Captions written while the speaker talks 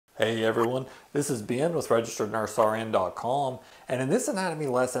Hey everyone, this is Ben with RegisteredNurseRN.com, and in this anatomy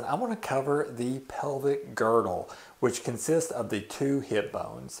lesson I want to cover the pelvic girdle, which consists of the two hip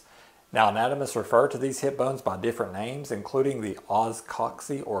bones. Now anatomists refer to these hip bones by different names, including the os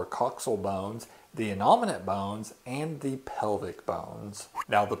coxae or coxal bones, the innominate bones, and the pelvic bones.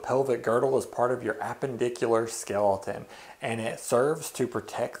 Now the pelvic girdle is part of your appendicular skeleton, and it serves to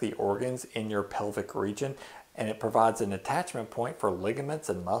protect the organs in your pelvic region, and it provides an attachment point for ligaments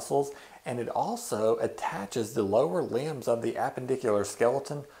and muscles, and it also attaches the lower limbs of the appendicular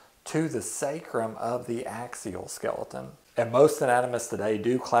skeleton to the sacrum of the axial skeleton. And most anatomists today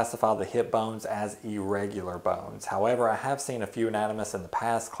do classify the hip bones as irregular bones. However, I have seen a few anatomists in the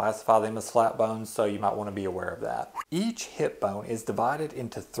past classify them as flat bones, so you might want to be aware of that. Each hip bone is divided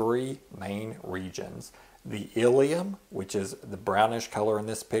into three main regions: the ilium, which is the brownish color in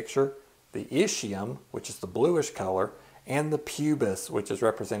this picture, the ischium, which is the bluish color, and the pubis, which is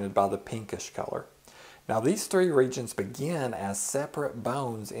represented by the pinkish color. Now these three regions begin as separate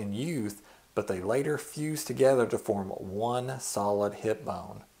bones in youth, but they later fuse together to form one solid hip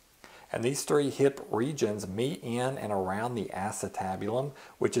bone. And these three hip regions meet in and around the acetabulum,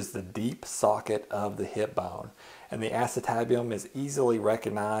 which is the deep socket of the hip bone. And the acetabulum is easily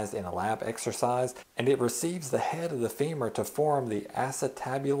recognized in a lab exercise, and it receives the head of the femur to form the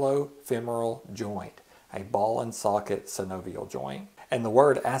acetabulofemoral joint, a ball and socket synovial joint. And the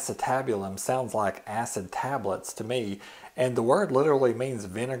word acetabulum sounds like acid tablets to me, and the word literally means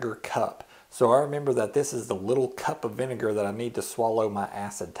vinegar cup. So I remember that this is the little cup of vinegar that I need to swallow my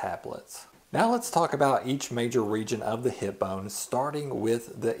acid tablets. Now let's talk about each major region of the hip bone, starting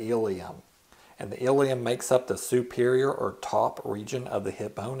with the ilium. And the ilium makes up the superior or top region of the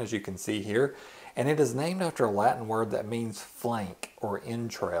hip bone, as you can see here. And it is named after a Latin word that means flank or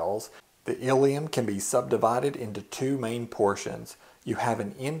entrails. The ilium can be subdivided into two main portions. You have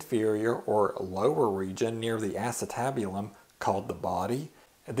an inferior or lower region near the acetabulum called the body.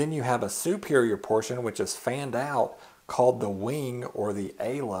 And then you have a superior portion which is fanned out called the wing or the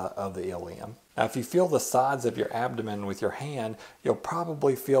ala of the ilium. Now if you feel the sides of your abdomen with your hand, you'll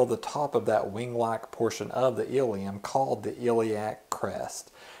probably feel the top of that wing-like portion of the ilium called the iliac crest.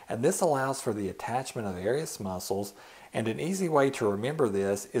 And this allows for the attachment of various muscles, and an easy way to remember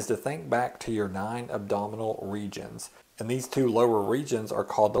this is to think back to your 9 abdominal regions. And these two lower regions are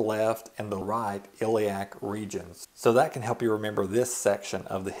called the left and the right iliac regions. So that can help you remember this section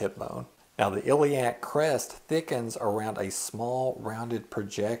of the hip bone. Now the iliac crest thickens around a small rounded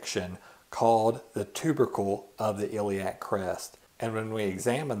projection called the tubercle of the iliac crest. And when we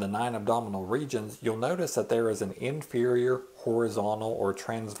examine the 9 abdominal regions, you'll notice that there is an inferior horizontal or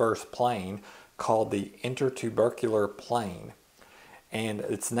transverse plane called the intertubercular plane. And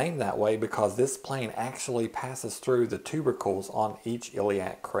it's named that way because this plane actually passes through the tubercles on each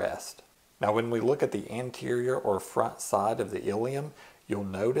iliac crest. Now when we look at the anterior or front side of the ilium, you'll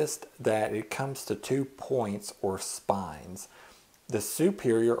notice that it comes to 2 points or spines. The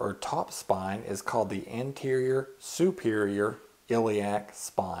superior or top spine is called the anterior superior iliac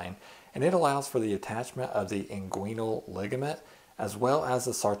spine, and it allows for the attachment of the inguinal ligament as well as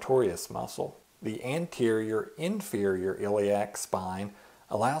the sartorius muscle. The anterior inferior iliac spine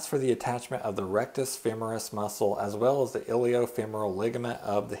allows for the attachment of the rectus femoris muscle as well as the iliofemoral ligament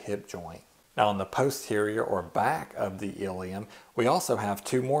of the hip joint. Now on the posterior or back of the ilium, we also have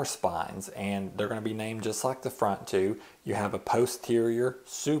 2 more spines, and they're going to be named just like the front two. You have a posterior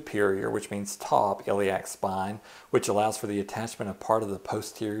superior, which means top iliac spine, which allows for the attachment of part of the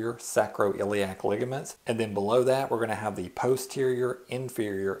posterior sacroiliac ligaments. And then below that, we're going to have the posterior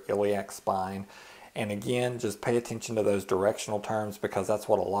inferior iliac spine. And again, just pay attention to those directional terms because that's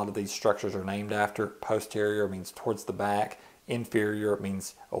what a lot of these structures are named after. Posterior means towards the back. Inferior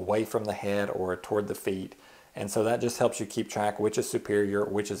means away from the head or toward the feet. And so that just helps you keep track which is superior,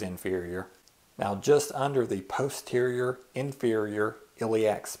 which is inferior. Now just under the posterior inferior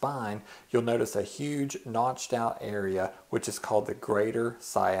iliac spine, you'll notice a huge notched out area which is called the greater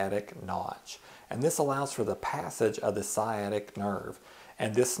sciatic notch. And this allows for the passage of the sciatic nerve.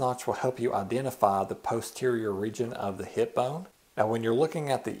 And this notch will help you identify the posterior region of the hip bone. Now when you're looking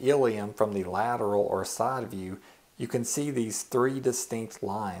at the ilium from the lateral or side view, you can see these 3 distinct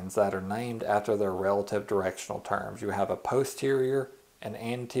lines that are named after their relative directional terms. You have a posterior, an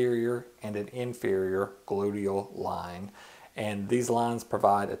anterior, and an inferior gluteal line. And these lines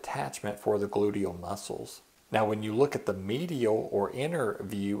provide attachment for the gluteal muscles. Now when you look at the medial or inner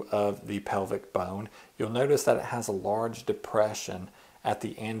view of the pelvic bone, you'll notice that it has a large depression at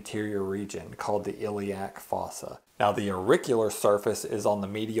the anterior region called the iliac fossa. Now the auricular surface is on the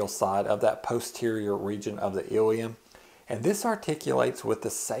medial side of that posterior region of the ilium, and this articulates with the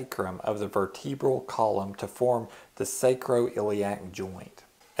sacrum of the vertebral column to form the sacroiliac joint.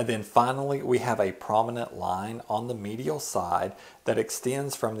 And then finally, we have a prominent line on the medial side that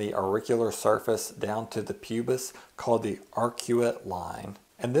extends from the auricular surface down to the pubis called the arcuate line.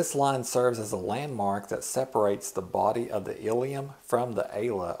 And this line serves as a landmark that separates the body of the ilium from the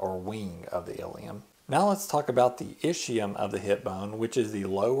ala or wing of the ilium. Now let's talk about the ischium of the hip bone, which is the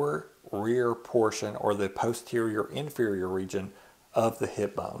lower rear portion or the posterior inferior region of the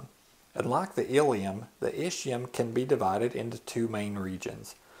hip bone. And like the ilium, the ischium can be divided into two main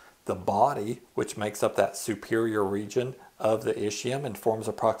regions. The body, which makes up that superior region of the ischium and forms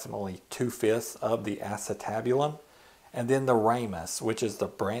approximately 2/5 of the acetabulum, and then the ramus, which is the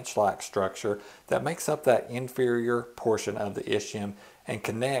branch-like structure that makes up that inferior portion of the ischium and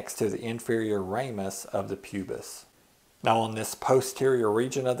connects to the inferior ramus of the pubis. Now on this posterior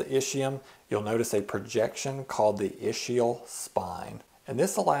region of the ischium, you'll notice a projection called the ischial spine. And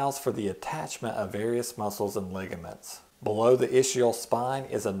this allows for the attachment of various muscles and ligaments. Below the ischial spine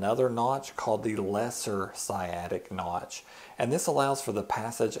is another notch called the lesser sciatic notch, and this allows for the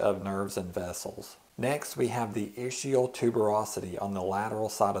passage of nerves and vessels. Next, we have the ischial tuberosity on the lateral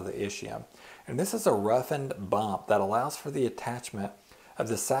side of the ischium, and this is a roughened bump that allows for the attachment of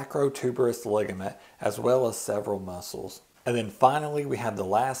the sacrotuberous ligament as well as several muscles. And then finally, we have the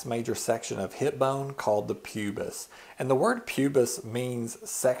last major section of hip bone called the pubis. And the word pubis means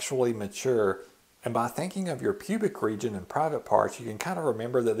sexually mature. And by thinking of your pubic region and private parts, you can kind of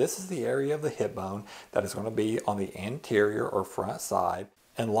remember that this is the area of the hip bone that is going to be on the anterior or front side.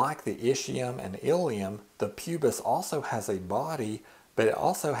 And like the ischium and ilium, the pubis also has a body, but it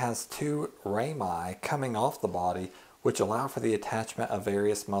also has two rami coming off the body, which allow for the attachment of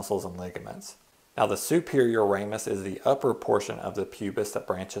various muscles and ligaments. Now the superior ramus is the upper portion of the pubis that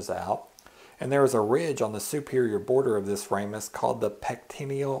branches out, and there is a ridge on the superior border of this ramus called the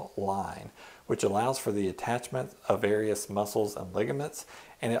pectineal line, which allows for the attachment of various muscles and ligaments,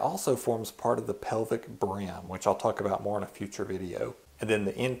 and it also forms part of the pelvic brim, which I'll talk about more in a future video. And then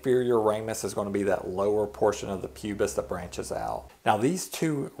the inferior ramus is going to be that lower portion of the pubis that branches out. Now these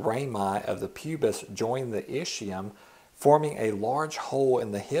two rami of the pubis join the ischium, forming a large hole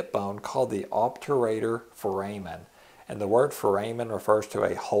in the hip bone called the obturator foramen. And the word foramen refers to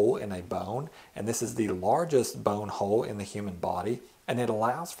a hole in a bone, and this is the largest bone hole in the human body, and it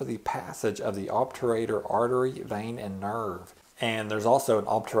allows for the passage of the obturator artery, vein, and nerve. And there's also an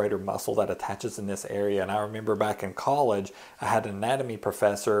obturator muscle that attaches in this area, and I remember back in college, I had an anatomy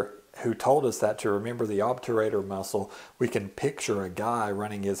professor who told us that to remember the obturator muscle, we can picture a guy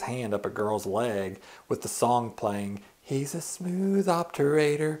running his hand up a girl's leg with the song playing, "He's a smooth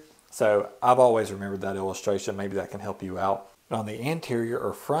obturator." So I've always remembered that illustration. Maybe that can help you out. And on the anterior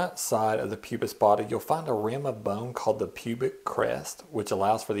or front side of the pubis body, you'll find a rim of bone called the pubic crest, which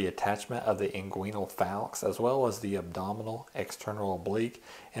allows for the attachment of the inguinal falx as well as the abdominal, external oblique,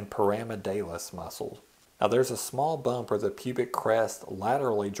 and pyramidalis muscles. Now there's a small bump where the pubic crest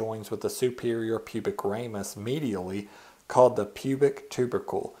laterally joins with the superior pubic ramus medially called the pubic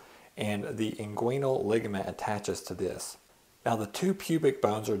tubercle, and the inguinal ligament attaches to this. Now the two pubic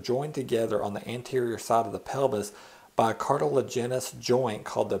bones are joined together on the anterior side of the pelvis by a cartilaginous joint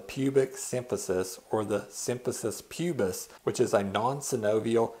called the pubic symphysis or the symphysis pubis, which is a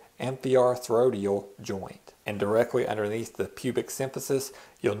non-synovial amphiarthrodial joint. And directly underneath the pubic symphysis,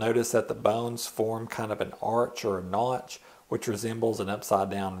 you'll notice that the bones form kind of an arch or a notch, which resembles an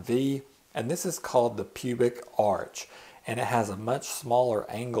upside down V, and this is called the pubic arch. And it has a much smaller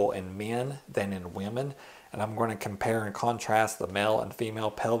angle in men than in women. And I'm going to compare and contrast the male and female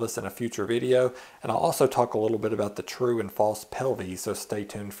pelvis in a future video. And I'll also talk a little bit about the true and false pelvis, so stay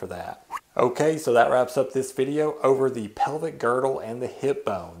tuned for that. Okay, so that wraps up this video over the pelvic girdle and the hip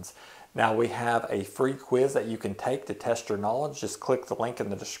bones. Now we have a free quiz that you can take to test your knowledge. Just click the link in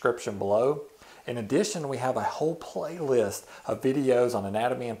the description below. In addition, we have a whole playlist of videos on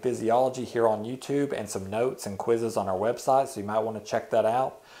anatomy and physiology here on YouTube and some notes and quizzes on our website, so you might want to check that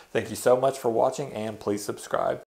out. Thank you so much for watching, and please subscribe.